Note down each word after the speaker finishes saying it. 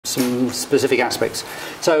some specific aspects.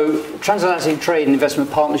 So, Transatlantic Trade and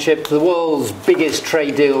Investment Partnership, the world's biggest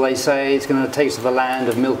trade deal, they say. It's going to take us to the land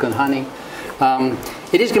of milk and honey.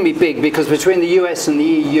 It is going to be big because between the US and the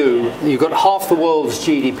EU, you've got half the world's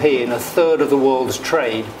GDP and a third of the world's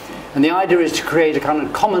trade. And the idea is to create a kind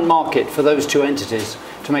of common market for those two entities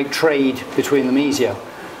to make trade between them easier.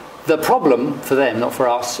 The problem for them, not for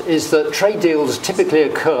us, is that trade deals typically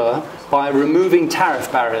occur by removing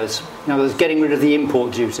tariff barriers. In other words, getting rid of the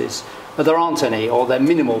import duties. But there aren't any, or they're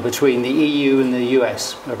minimal between the EU and the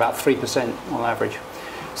US. They're about 3% on average.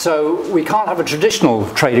 So we can't have a traditional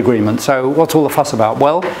trade agreement. So what's all the fuss about?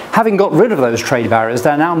 Well, having got rid of those trade barriers,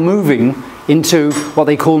 they're now moving into what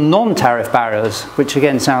they call non-tariff barriers, which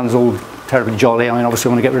again sounds all terribly jolly. I mean, obviously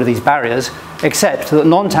we want to get rid of these barriers, except that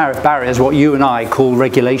non-tariff barriers, what you and I call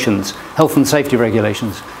regulations, health and safety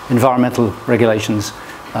regulations, environmental regulations,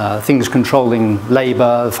 things controlling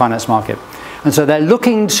labour, the finance market. And so they're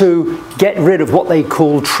looking to get rid of what they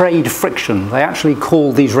call trade friction. They actually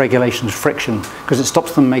call these regulations friction because it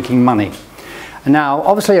stops them making money. And now,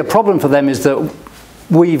 obviously, a problem for them is that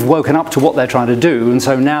we've woken up to what they're trying to do, and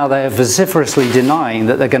so now they're vociferously denying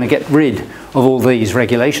that they're going to get rid of all these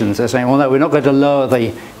regulations. They're saying, well, no, we're not going to lower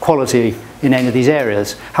the quality in any of these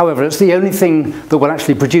areas. However, it's the only thing that will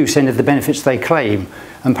actually produce any of the benefits they claim.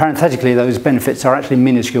 And parenthetically, those benefits are actually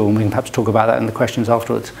minuscule, and we can perhaps talk about that in the questions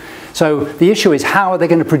afterwards. So the issue is, how are they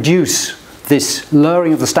going to produce this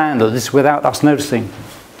lowering of the standards without us noticing?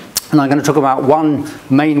 And I'm going to talk about one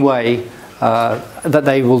main way that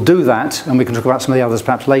they will do that, and we can talk about some of the others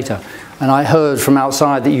perhaps later. And I heard from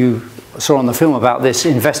outside that you saw on the film about this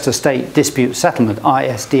investor-state dispute settlement,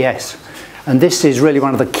 ISDS. And this is really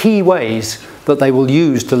one of the key ways that they will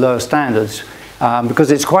use to lower standards, because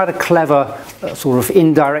it's quite a clever sort of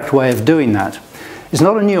indirect way of doing that. It's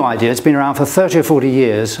not a new idea. It's been around for 30 or 40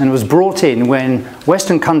 years, and it was brought in when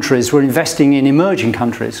Western countries were investing in emerging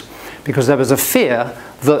countries, because there was a fear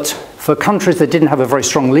that for countries that didn't have a very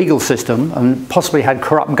strong legal system and possibly had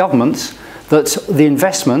corrupt governments, that the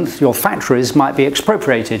investment, your factories, might be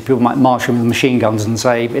expropriated. People might march in with machine guns and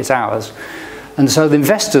say, it's ours. And so the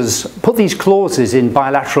investors put these clauses in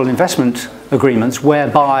bilateral investment agreements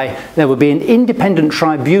whereby there would be an independent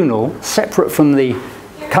tribunal separate from the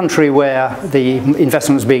country where the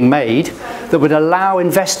investment was being made that would allow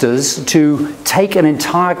investors to take an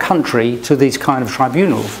entire country to these kind of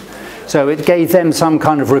tribunals. So it gave them some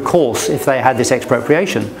kind of recourse if they had this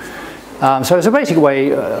expropriation. So it's a basic way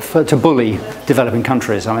to bully developing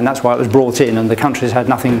countries. I mean, that's why it was brought in, and the countries had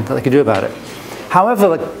nothing that they could do about it.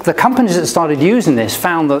 However, the companies that started using this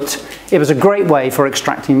found that it was a great way for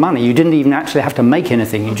extracting money. You didn't even actually have to make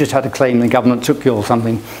anything. You just had to claim the government took you or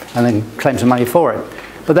something and then claim some money for it.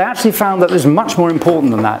 But they actually found that it was much more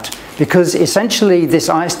important than that, because essentially this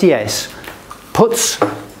ISDS puts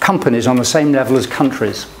companies on the same level as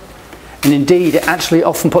countries. And indeed, it actually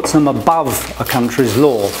often puts them above a country's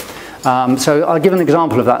law. So I'll give an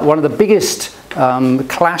example of that. One of the biggest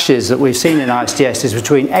clashes that we've seen in ISDS is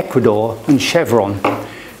between Ecuador and Chevron.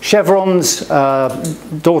 Chevron's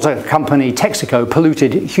daughter company, Texaco,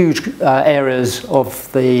 polluted huge areas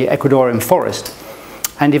of the Ecuadorian forest.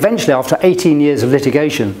 And eventually, after 18 years of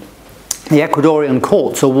litigation, the Ecuadorian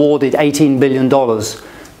courts awarded $18 billion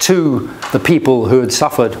to the people who had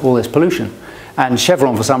suffered all this pollution. And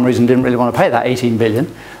Chevron, for some reason, didn't really want to pay that $18 billion.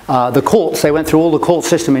 The courts, they went through all the court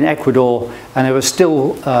system in Ecuador, and they were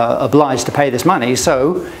still obliged to pay this money.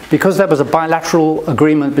 So, because there was a bilateral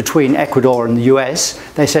agreement between Ecuador and the US,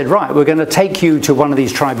 they said, right, we're going to take you to one of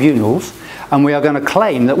these tribunals, and we are going to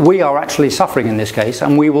claim that we are actually suffering in this case,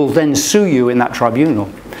 and we will then sue you in that tribunal.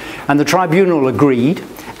 And the tribunal agreed,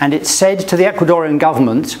 and it said to the Ecuadorian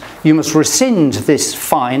government, you must rescind this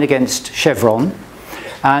fine against Chevron,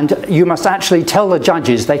 and you must actually tell the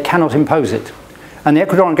judges they cannot impose it. And the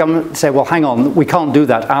Ecuadorian government said, well, hang on, we can't do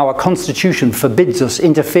that. Our constitution forbids us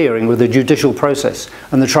interfering with the judicial process.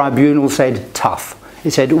 And the tribunal said, tough.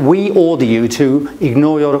 It said, we order you to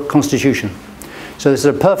ignore your constitution. So this is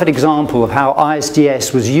a perfect example of how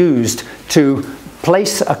ISDS was used to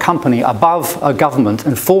place a company above a government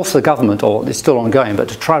and force the government, or it's still ongoing, but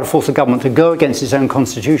to try to force the government to go against its own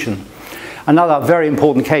constitution. Another very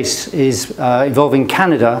important case is involving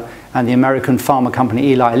Canada and the American pharma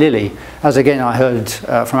company Eli Lilly. As again I heard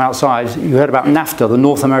from outside, you heard about NAFTA, the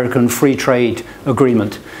North American Free Trade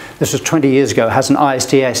Agreement. This was 20 years ago, has an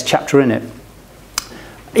ISDS chapter in it.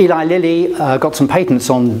 Eli Lilly got some patents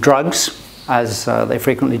on drugs, as they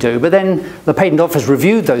frequently do, but then the patent office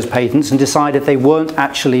reviewed those patents and decided they weren't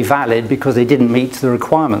actually valid because they didn't meet the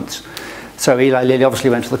requirements. So Eli Lilly obviously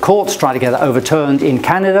went to the courts, tried to get that overturned in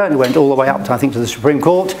Canada, and it went all the way up to, I think, to the Supreme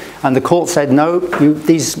Court. And the court said, no,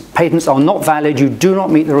 these patents are not valid, you do not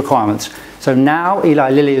meet the requirements. So now Eli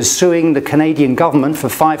Lilly is suing the Canadian government for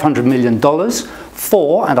 $500 million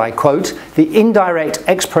for, and I quote, the indirect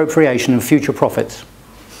expropriation of future profits.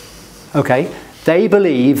 Okay, they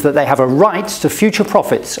believe that they have a right to future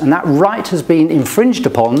profits, and that right has been infringed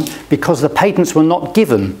upon because the patents were not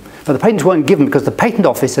given. But the patents weren't given because the Patent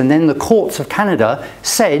Office and then the courts of Canada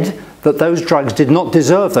said that those drugs did not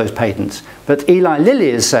deserve those patents. But Eli Lilly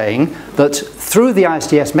is saying that through the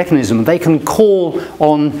ISDS mechanism, they can call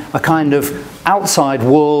on a kind of outside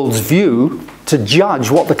world's view to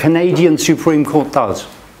judge what the Canadian Supreme Court does.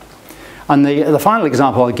 And the final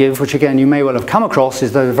example I'll give, which again you may well have come across,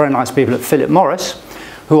 is those very nice people at Philip Morris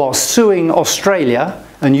who are suing Australia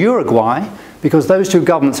and Uruguay because those two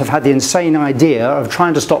governments have had the insane idea of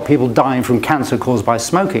trying to stop people dying from cancer caused by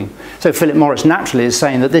smoking. So Philip Morris naturally is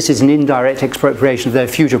saying that this is an indirect expropriation of their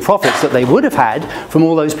future profits that they would have had from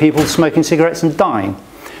all those people smoking cigarettes and dying.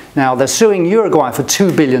 Now they're suing Uruguay for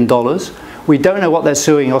 $2 billion. We don't know what they're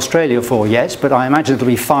suing Australia for yet, but I imagine it'll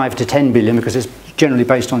be 5 to 10 billion because it's generally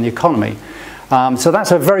based on the economy. So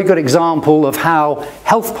that's a very good example of how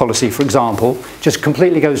health policy, for example, just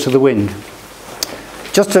completely goes to the wind.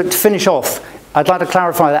 Just to finish off, I'd like to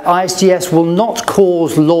clarify that ISDS will not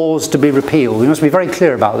cause laws to be repealed. We must be very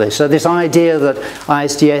clear about this. So this idea that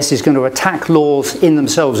ISDS is going to attack laws in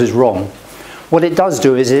themselves is wrong. What it does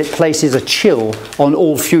do is it places a chill on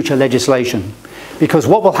all future legislation. Because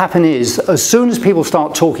what will happen is, as soon as people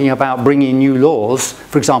start talking about bringing new laws,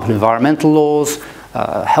 for example, environmental laws,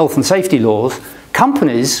 health and safety laws,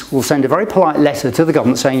 companies will send a very polite letter to the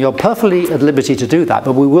government saying, you're perfectly at liberty to do that,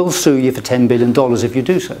 but we will sue you for $10 billion if you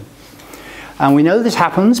do so. And we know this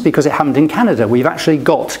happens because it happened in Canada. We've actually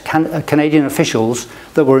got Canadian officials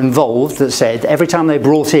that were involved that said every time they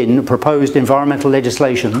brought in proposed environmental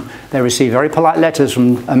legislation, they received very polite letters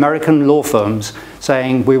from American law firms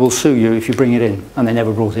saying, we will sue you if you bring it in, and they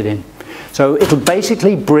never brought it in. So it'll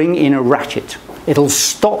basically bring in a ratchet. It'll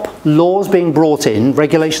stop laws being brought in,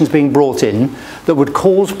 regulations being brought in, that would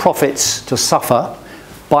cause profits to suffer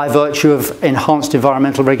by virtue of enhanced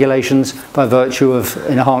environmental regulations, by virtue of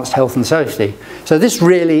enhanced health and safety. So this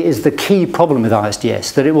really is the key problem with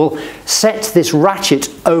ISDS, that it will set this ratchet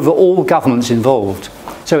over all governments involved.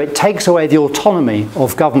 So it takes away the autonomy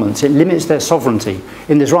of governments, it limits their sovereignty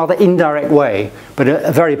in this rather indirect way, but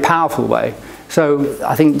a very powerful way. So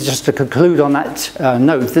I think just to conclude on that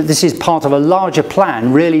note, that this is part of a larger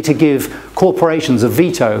plan really to give corporations a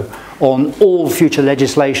veto on all future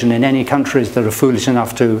legislation in any countries that are foolish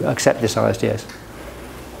enough to accept this ISDS.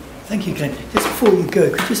 Thank you, Glyn. Just before you go,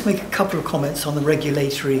 could you just make a couple of comments on the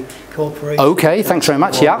regulatory cooperation? Okay, thanks very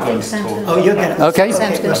much, yeah. Oh, you're going to... Okay.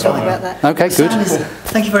 Sam's going to talk about that. Okay, good.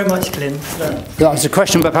 Thank you very much, Glyn. That's a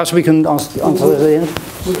question, but perhaps we can answer those at the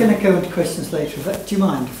end. We're going to go into questions later. Do you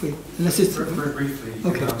mind if we... Unless it's... Very briefly,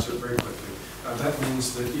 you can answer it very quickly. That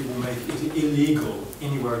means that it will make it illegal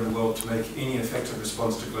anywhere in the world to make any effective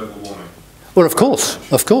response to global warming. Well, of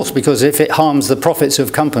course, because if it harms the profits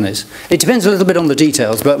of companies. It depends a little bit on the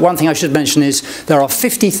details, but one thing I should mention is there are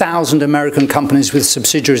 50,000 American companies with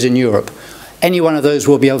subsidiaries in Europe. Any one of those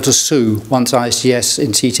will be able to sue once ISDS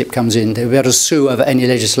in TTIP comes in. They'll be able to sue over any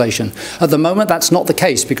legislation. At the moment, that's not the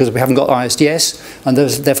case because we haven't got ISDS, and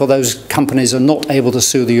therefore those companies are not able to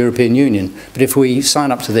sue the European Union. But if we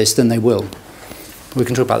sign up to this, then they will. We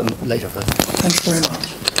can talk about them later. Thanks very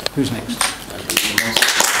much. Who's next?